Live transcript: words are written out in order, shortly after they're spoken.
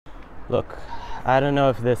Look, I don't know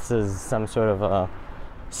if this is some sort of a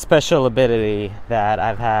special ability that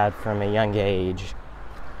I've had from a young age,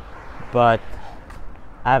 but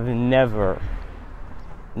I've never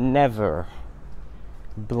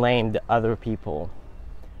blamed other people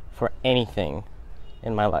for anything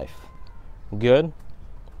in my life, good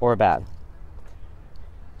or bad.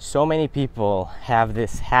 So many people have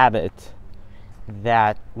this habit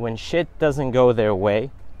that when shit doesn't go their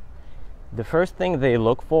way, the first thing they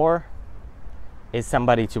look for is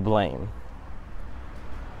somebody to blame.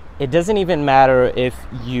 It doesn't even matter if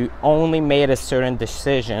you only made a certain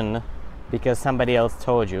decision because somebody else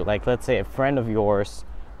told you. Like, let's say a friend of yours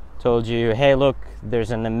told you, hey, look,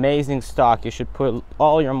 there's an amazing stock, you should put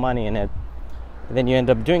all your money in it. And then you end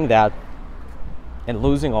up doing that and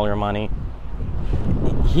losing all your money.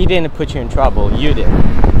 He didn't put you in trouble, you did,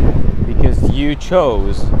 because you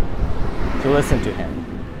chose to listen to him.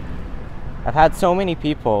 I've had so many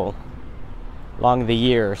people along the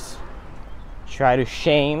years try to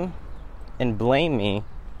shame and blame me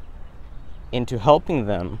into helping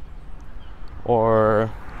them,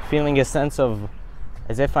 or feeling a sense of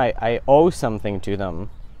as if I owe something to them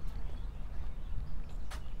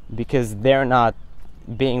because they're not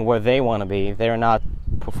being where they want to be, they're not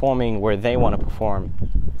performing where they want to perform,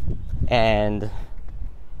 and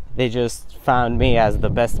they just found me as the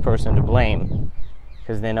best person to blame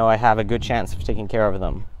because they know I have a good chance of taking care of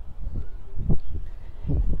them.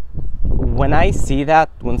 When I see that,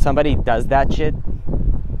 when somebody does that shit,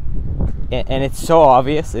 and it's so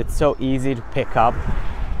obvious, it's so easy to pick up,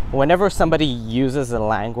 whenever somebody uses a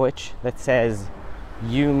language that says,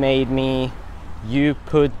 you made me, you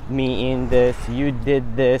put me in this, you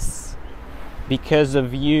did this because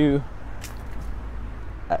of you,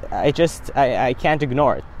 I can't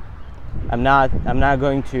ignore it. I'm not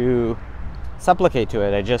going to supplicate to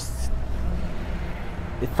it.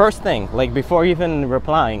 First thing, like before even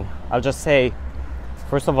replying, I'll just say,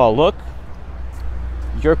 first of all, look,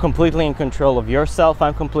 you're completely in control of yourself,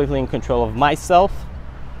 I'm completely in control of myself.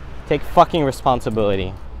 Take fucking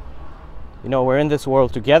responsibility. You know, we're in this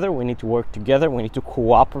world together, we need to work together, we need to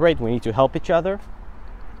cooperate, we need to help each other.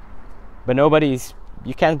 But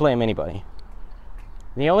you can't blame anybody.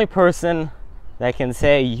 The only person that can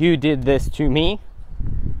say you did this to me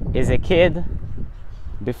is a kid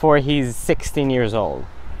before he's 16 years old.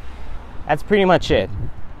 That's pretty much it.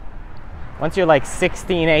 Once you're like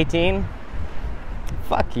 16, 18,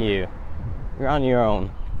 fuck you. You're on your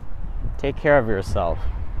own. Take care of yourself.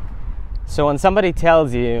 So when somebody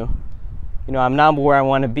tells you, you know, I'm not where I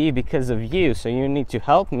want to be because of you, so you need to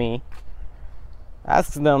help me,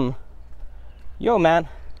 ask them, yo man,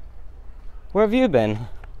 where have you been?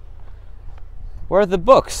 Where are the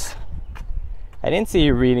books? I didn't see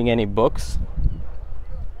you reading any books.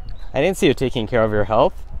 I didn't see you taking care of your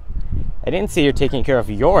health. I didn't see you taking care of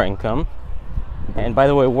your income. And by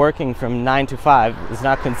the way, working from 9 to 5 is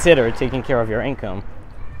not considered taking care of your income.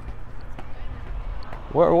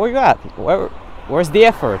 Where you at? Where's the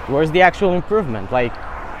effort? Where's the actual improvement? Like,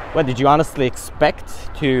 what, did you honestly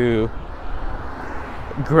expect to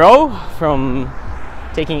grow from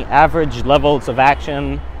taking average levels of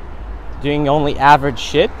action, doing only average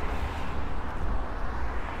shit?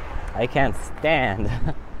 I can't stand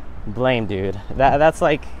blame, dude. That's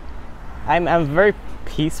like, I'm a very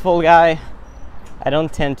peaceful guy. I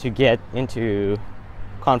don't tend to get into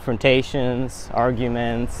confrontations,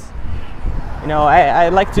 arguments. You know, I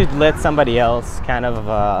like to let somebody else kind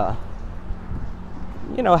of,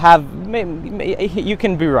 you know, you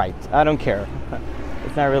can be right. I don't care.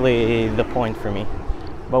 It's not really the point for me.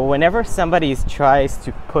 But whenever somebody tries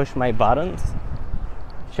to push my buttons,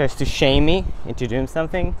 tries to shame me into doing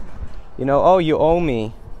something, you know, oh, you owe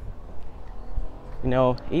me. You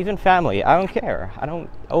know, even family, I don't care. I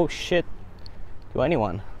don't owe shit to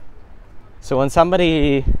anyone. So when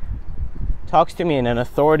somebody talks to me in an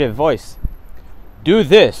authoritative voice, do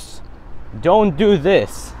this, don't do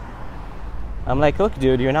this, I'm like, look,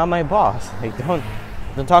 dude, you're not my boss. Like, don't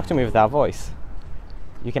talk to me with that voice.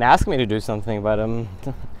 You can ask me to do something, but I'm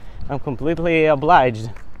completely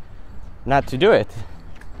obliged not to do it.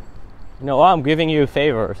 You know, oh, I'm giving you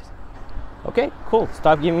favors. Okay, cool,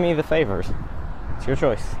 stop giving me the favors. It's your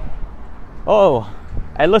choice. Oh,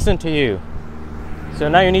 I listened to you, so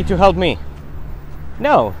now you need to help me.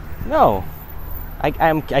 No, I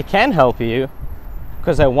can help you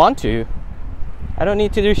because I want to. I don't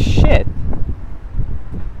need to do shit.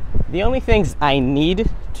 The only things I need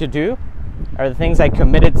to do are the things I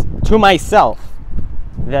committed to myself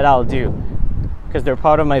that I'll do, because they're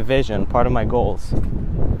part of my vision, part of my goals.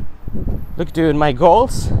 Look, dude, my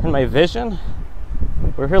goals and my vision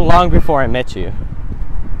were here long before I met you.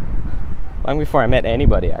 long before I met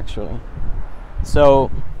anybody, actually. So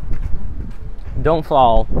don't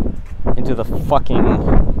fall into the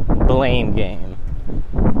fucking blame game,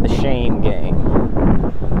 the shame game.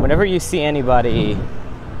 Whenever you see anybody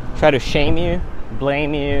try to shame you,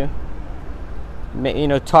 blame you,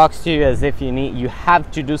 talks to you as if you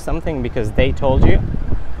have to do something because they told you,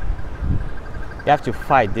 you have to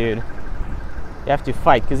fight, dude. You have to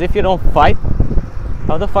fight, because if you don't fight,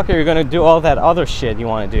 how the fuck are you gonna do all that other shit you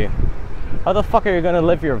want to do? How the fuck are you gonna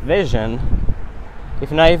live your vision if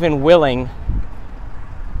you're not even willing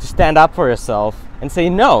to stand up for yourself and say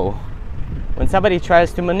no when somebody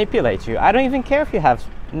tries to manipulate you? I don't even care if you have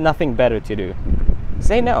nothing better to do.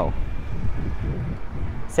 Say no.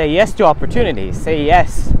 Say yes to opportunities. Say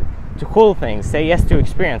yes to cool things. Say yes to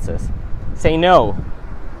experiences. Say no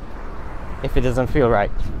if it doesn't feel right.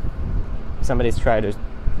 Somebody's tries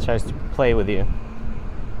to play with you.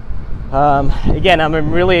 Again,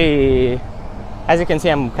 I'm really, as you can see,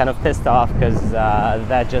 I'm kind of pissed off because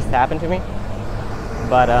that just happened to me.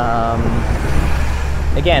 But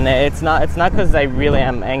again, it's not because I really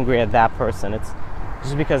am angry at that person. It's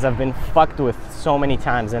just because I've been fucked with so many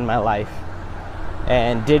times in my life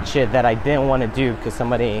and did shit that I didn't want to do because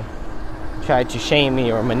somebody tried to shame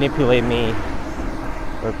me or manipulate me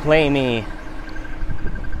or play me.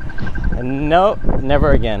 And no,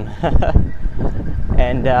 never again.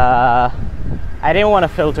 And I didn't want to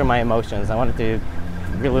filter my emotions. I wanted to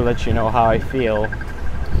really let you know how I feel,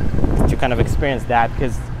 to kind of experience that,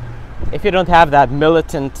 because if you don't have that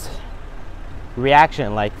militant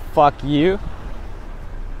reaction, like fuck you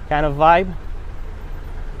kind of vibe,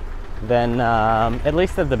 then at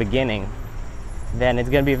least at the beginning, then it's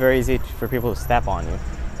going to be very easy for people to step on you.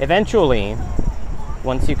 Eventually,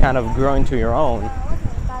 once you kind of grow into your own,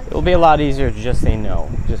 it'll be a lot easier to just say no.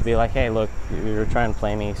 Just be like, hey, look, you're trying to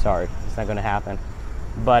play me, sorry, it's not going to happen.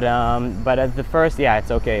 But at the first, yeah,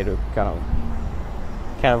 it's okay to kind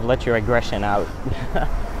of let your aggression out.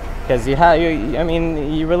 Because you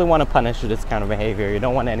really want to punish this kind of behavior. You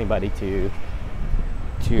don't want anybody to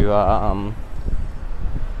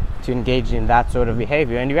engage in that sort of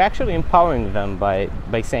behavior, and you're actually empowering them by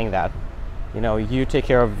saying that, you take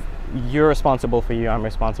care of, you're responsible for you, I'm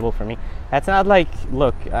responsible for me. That's not like,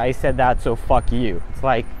 look, I said that, so fuck you. It's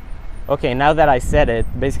like, okay, now that I said it,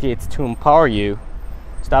 basically it's to empower you.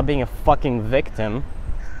 Stop being a fucking victim.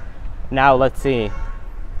 Now let's see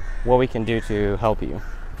what we can do to help you.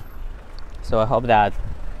 So I hope that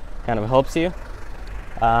kind of helps you.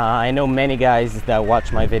 I know many guys that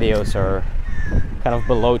watch my videos are kind of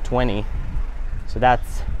below 20. So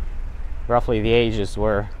that's roughly the ages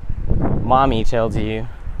where mommy tells you,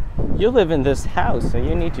 you live in this house, so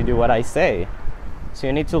you need to do what I say. So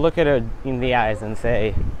you need to look at her in the eyes and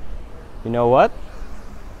say, you know what?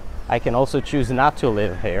 I can also choose not to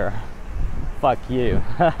live here. Fuck you.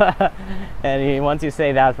 And once you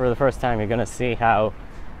say that for the first time, you're gonna see how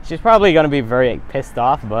she's probably gonna be very pissed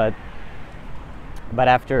off, but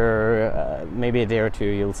after maybe a day or two,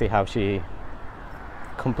 you'll see how she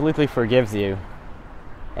completely forgives you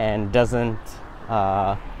and doesn't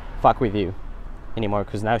fuck with you anymore,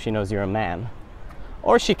 because now she knows you're a man.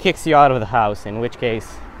 Or she kicks you out of the house, in which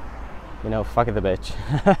case, fuck the bitch.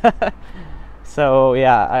 So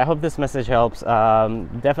yeah, I hope this message helps.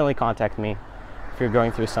 Definitely contact me if you're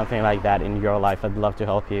going through something like that in your life. I'd love to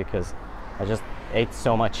help you, because I just ate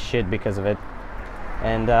so much shit because of it.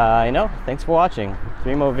 And thanks for watching.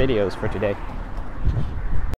 3 more videos for today.